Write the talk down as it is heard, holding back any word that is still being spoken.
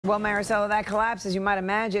Well, Maricela, that collapse, as you might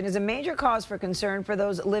imagine, is a major cause for concern for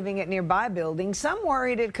those living at nearby buildings. Some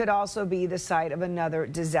worried it could also be the site of another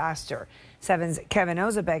disaster. 7's Kevin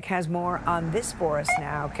Ozebek has more on this for us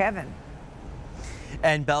now. Kevin.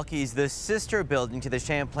 And Belkey's, the sister building to the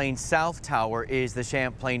Champlain South Tower is the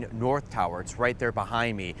Champlain North Tower. It's right there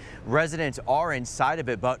behind me. Residents are inside of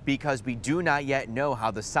it, but because we do not yet know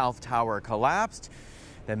how the South Tower collapsed,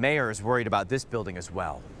 the mayor is worried about this building as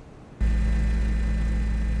well.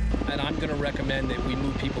 And I'm going to recommend that we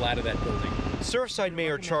move people out of that building. Surfside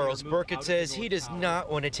Mayor Charles Burkett says he does not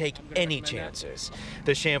want to take any chances.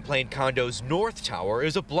 The Champlain condo's North Tower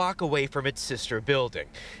is a block away from its sister building.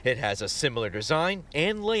 It has a similar design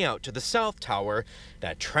and layout to the South Tower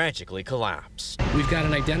that tragically collapsed. We've got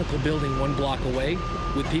an identical building 1 block away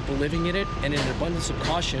with people living in it, and in an abundance of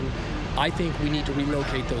caution, I think we need to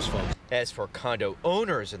relocate those folks. As for condo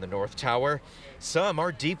owners in the North Tower, some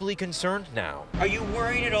are deeply concerned now. Are you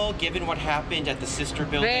worried at all given what happened at the sister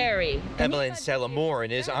building? Very. Evelyn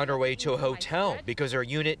Salamorin is on her way to a hotel because her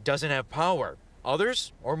unit doesn't have power.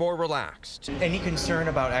 Others are more relaxed. Any concern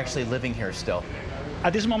about actually living here still?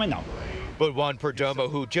 At this moment, no. But Juan Perdomo,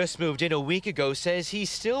 who just moved in a week ago, says he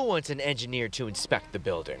still wants an engineer to inspect the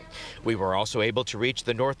building. We were also able to reach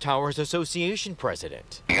the North Towers Association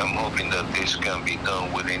president. I'm hoping that this can be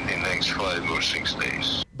done within the next 5 or 6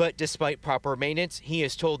 days. But despite proper maintenance, he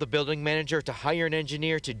has told the building manager to hire an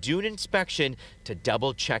engineer to do an inspection to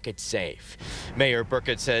double check it's safe. Mayor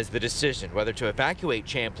Burkett says the decision whether to evacuate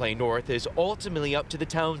Champlain North is ultimately up to the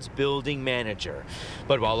town's building manager.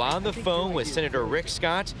 But while on the phone with Senator Rick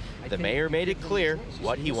Scott, the mayor made it clear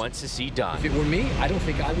what he wants to see done. If it were me, I don't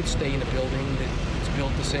think I would stay in a building that's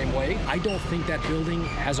built the same way. I don't think that building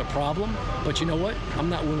has a problem, but you know what? I'm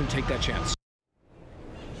not willing to take that chance.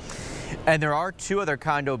 And there are 2 other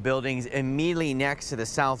condo buildings immediately next to the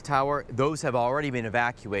South Tower. Those have already been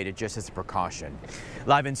evacuated just as a precaution.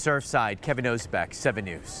 Live in Surfside, Kevin Ozebek, 7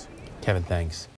 News. Kevin, thanks.